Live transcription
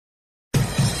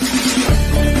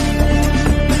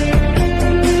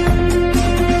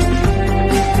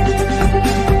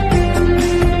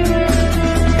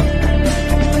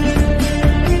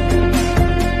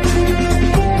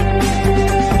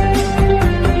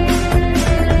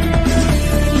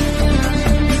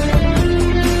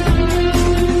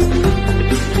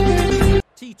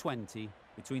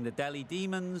between the Delhi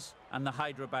Demons and the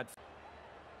Hyderabad.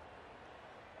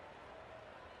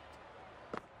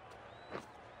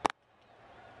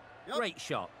 Great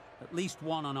shot, at least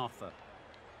one on offer.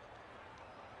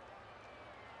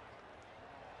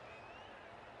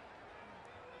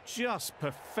 Just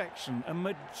perfection, a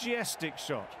majestic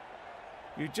shot.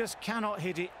 You just cannot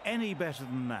hit it any better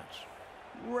than that.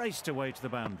 Raced away to the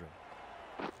boundary.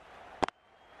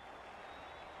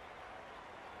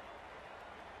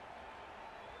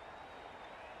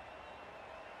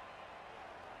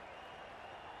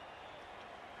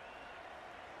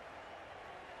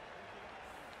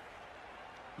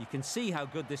 You can see how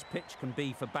good this pitch can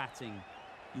be for batting.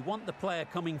 You want the player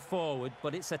coming forward,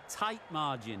 but it's a tight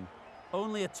margin.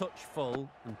 Only a touch full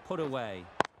and put away.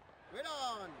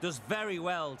 Does very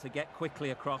well to get quickly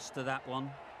across to that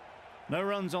one. No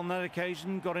runs on that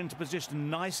occasion, got into position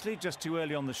nicely just too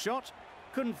early on the shot.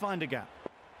 Couldn't find a gap.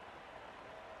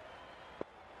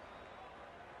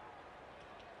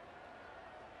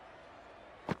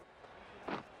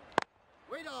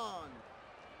 Wait on.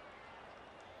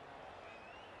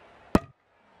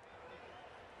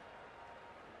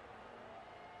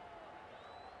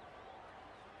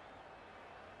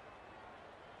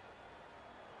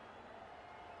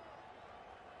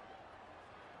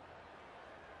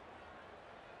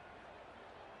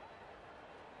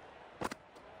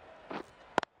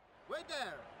 Wait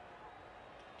there.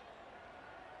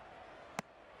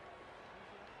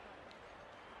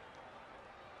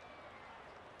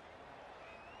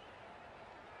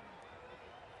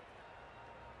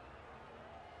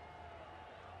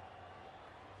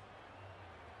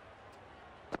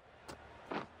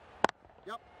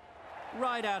 Yep.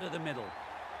 Right out of the middle.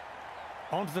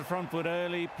 Onto the front foot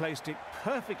early, placed it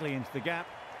perfectly into the gap.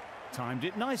 Timed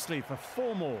it nicely for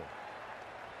 4 more.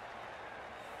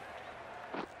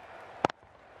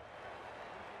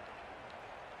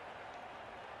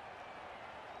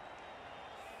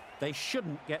 They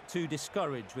shouldn't get too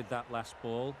discouraged with that last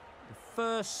ball. The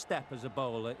first step as a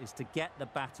bowler is to get the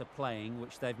batter playing,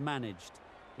 which they've managed.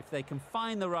 If they can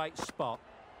find the right spot,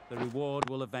 the reward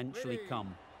will eventually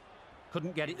come.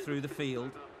 Couldn't get it through the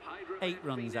field. 8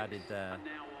 runs added there.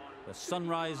 The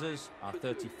Sunrisers are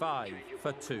 35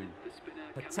 for 2.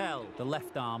 Patel, the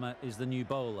left armour, is the new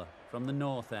bowler from the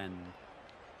north end.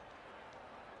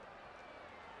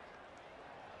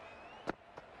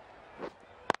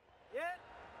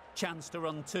 Chance to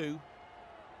run 2.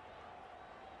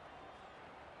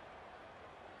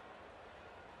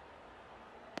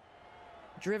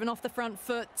 Driven off the front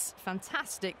foot.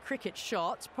 Fantastic cricket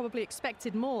shot. Probably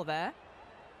expected more there.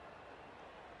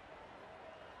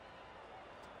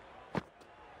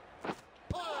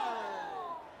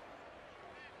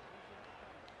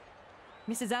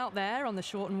 Misses out there on the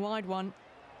short and wide one.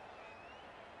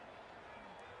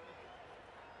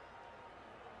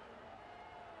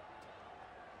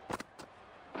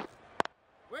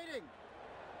 Waiting.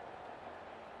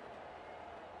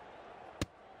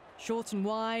 Short and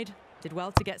wide. Did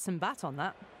well to get some bat on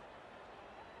that.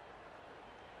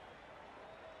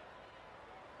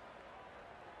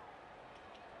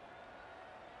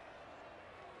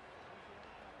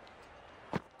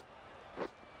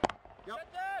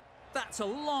 That's a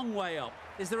long way up.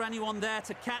 Is there anyone there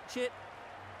to catch it?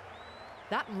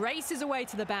 That races away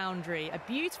to the boundary. A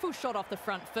beautiful shot off the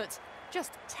front foot.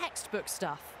 Just textbook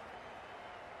stuff.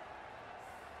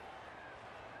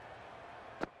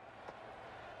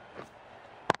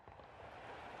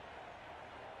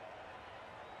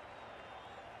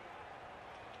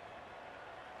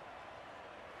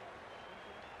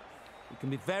 It can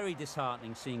be very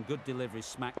disheartening seeing good deliveries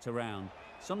smacked around.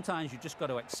 Sometimes you just got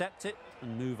to accept it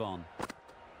and move on.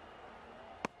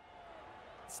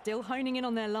 Still honing in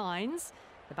on their lines.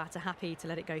 The batter happy to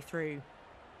let it go through.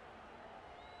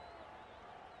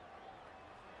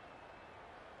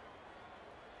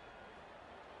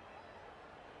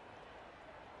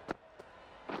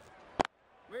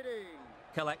 Waiting.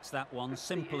 Collects that one,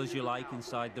 simple as you like,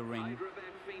 inside the ring.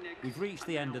 We've reached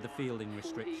the end of the fielding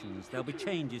restrictions. There'll be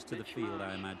changes to the field,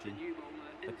 I imagine.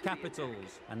 The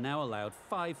Capitals are now allowed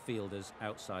 5 fielders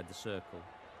outside the circle.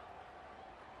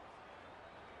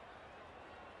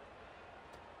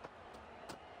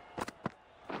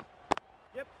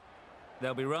 Yep.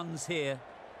 There'll be runs here.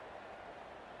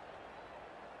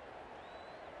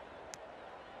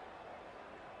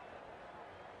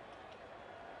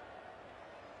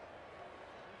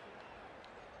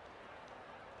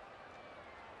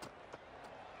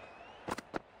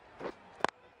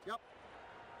 Yep.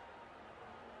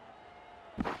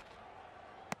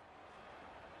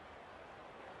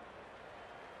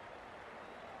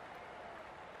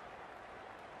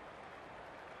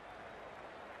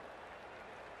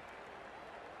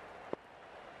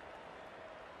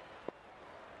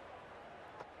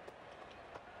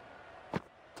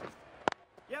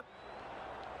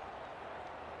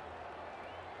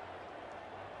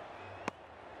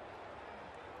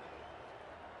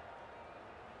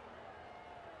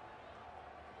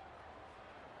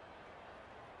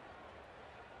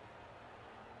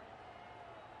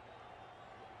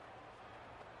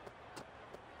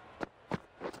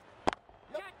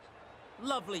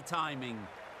 Lovely timing.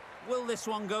 Will this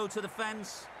one go to the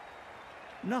fence?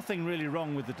 Nothing really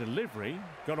wrong with the delivery.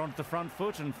 Got onto the front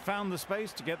foot and found the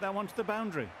space to get that one to the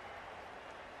boundary.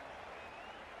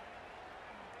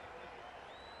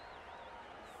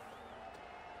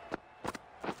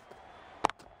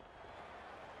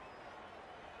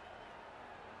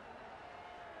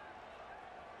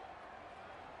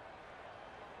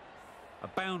 A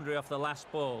boundary off the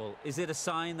last ball. Is it a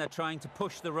sign they're trying to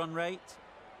push the run rate?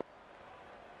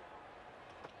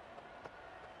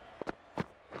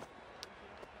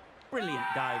 Brilliant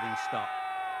diving stop.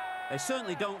 They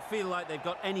certainly don't feel like they've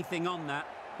got anything on that,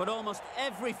 but almost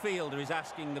every fielder is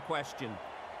asking the question.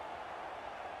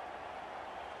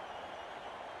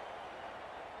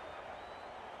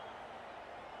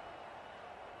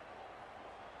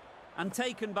 And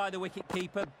taken by the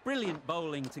wicket-keeper. Brilliant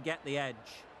bowling to get the edge.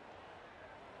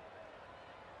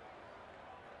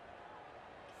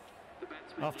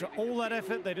 After all that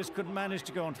effort, they just couldn't manage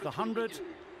to go onto the 100.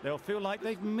 They'll feel like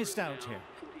they've missed out here.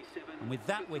 And with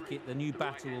that wicket, the new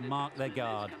batter will mark their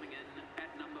guard.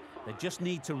 They just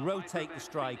need to rotate the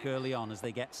strike early on as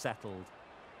they get settled.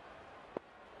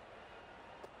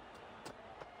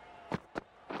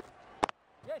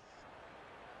 Yes.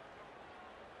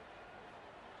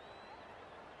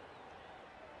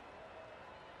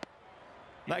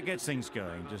 That gets things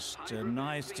going. Just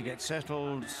nice to get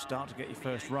settled, start to get your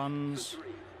first runs.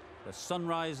 The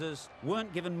Sunrisers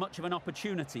weren't given much of an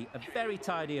opportunity. A very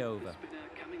tidy over.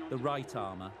 The right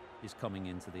armour is coming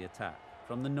into the attack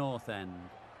from the north end.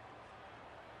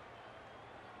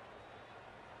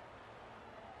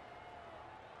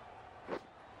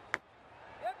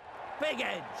 Big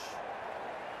edge.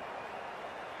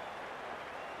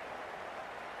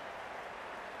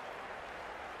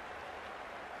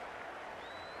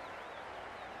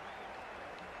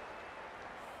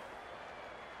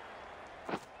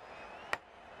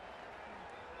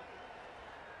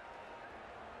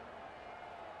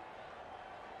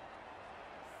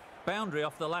 Boundary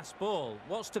off the last ball.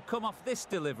 What's to come off this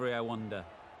delivery, I wonder?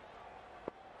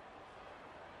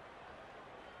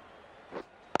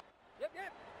 Yep.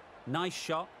 Nice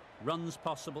shot. Runs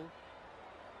possible.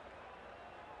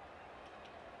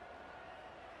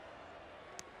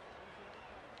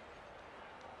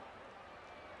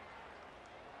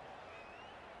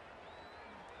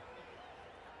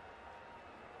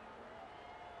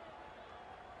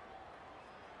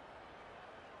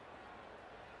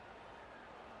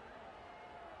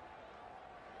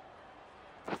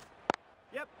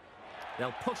 Yep.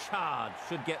 They'll push hard.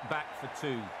 Should get back for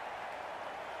two.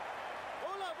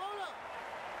 Bowler.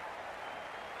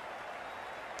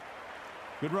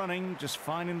 Good running, just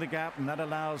finding the gap, and that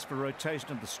allows for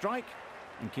rotation of the strike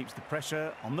and keeps the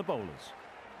pressure on the bowlers.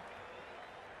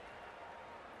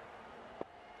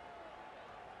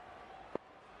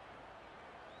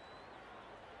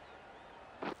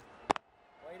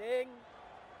 Waiting.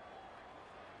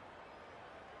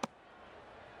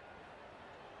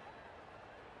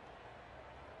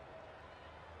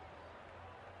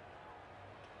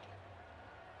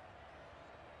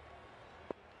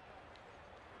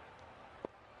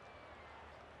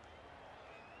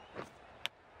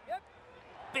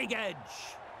 Big edge.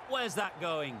 Where's that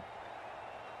going?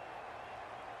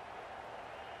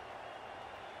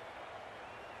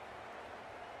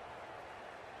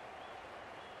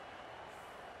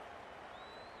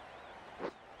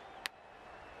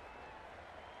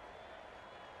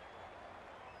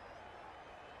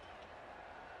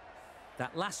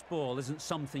 That last ball isn't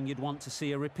something you'd want to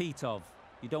see a repeat of.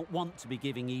 You don't want to be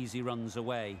giving easy runs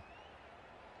away.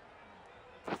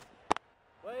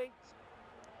 Wait.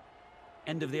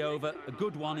 End of the over, a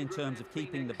good one in terms of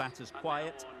keeping the batters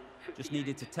quiet. Just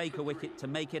needed to take a wicket to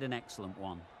make it an excellent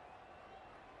one.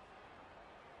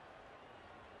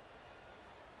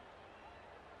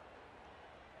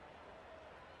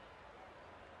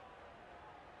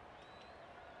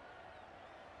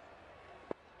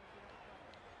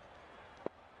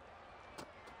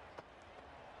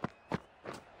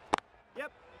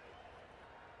 Yep.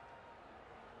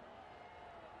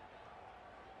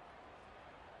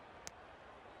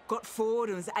 Got forward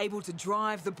and was able to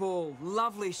drive the ball.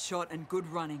 Lovely shot and good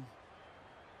running.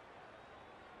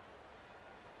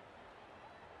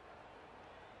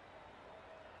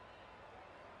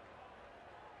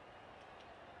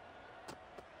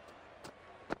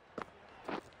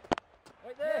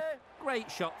 Right there.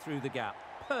 Great shot through the gap.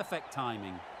 Perfect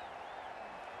timing.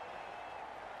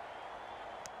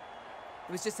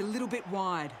 It was just a little bit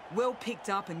wide. Well picked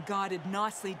up and guided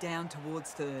nicely down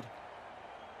towards third.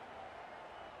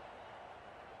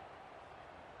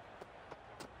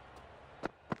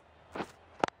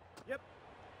 Yep.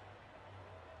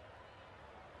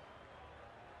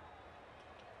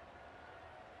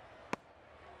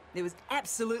 There was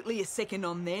absolutely a second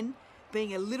on then,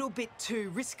 being a little bit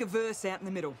too risk-averse out in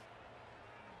the middle.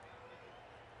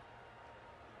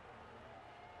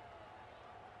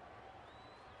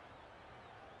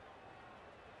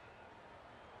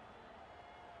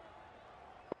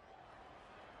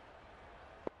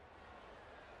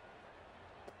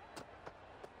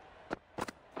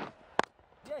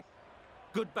 Yes.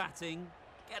 Good batting,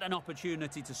 get an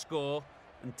opportunity to score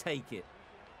and take it.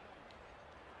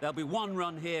 There'll be 1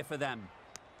 run here for them.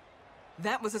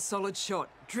 That was a solid shot.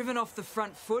 Driven off the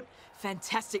front foot.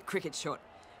 Fantastic cricket shot.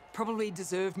 Probably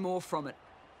deserved more from it.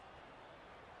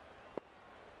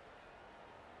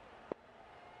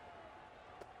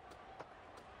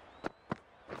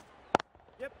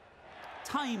 Yep.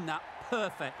 Time that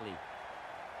perfectly.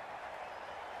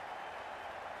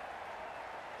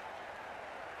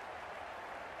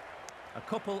 A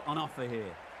couple on offer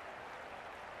here.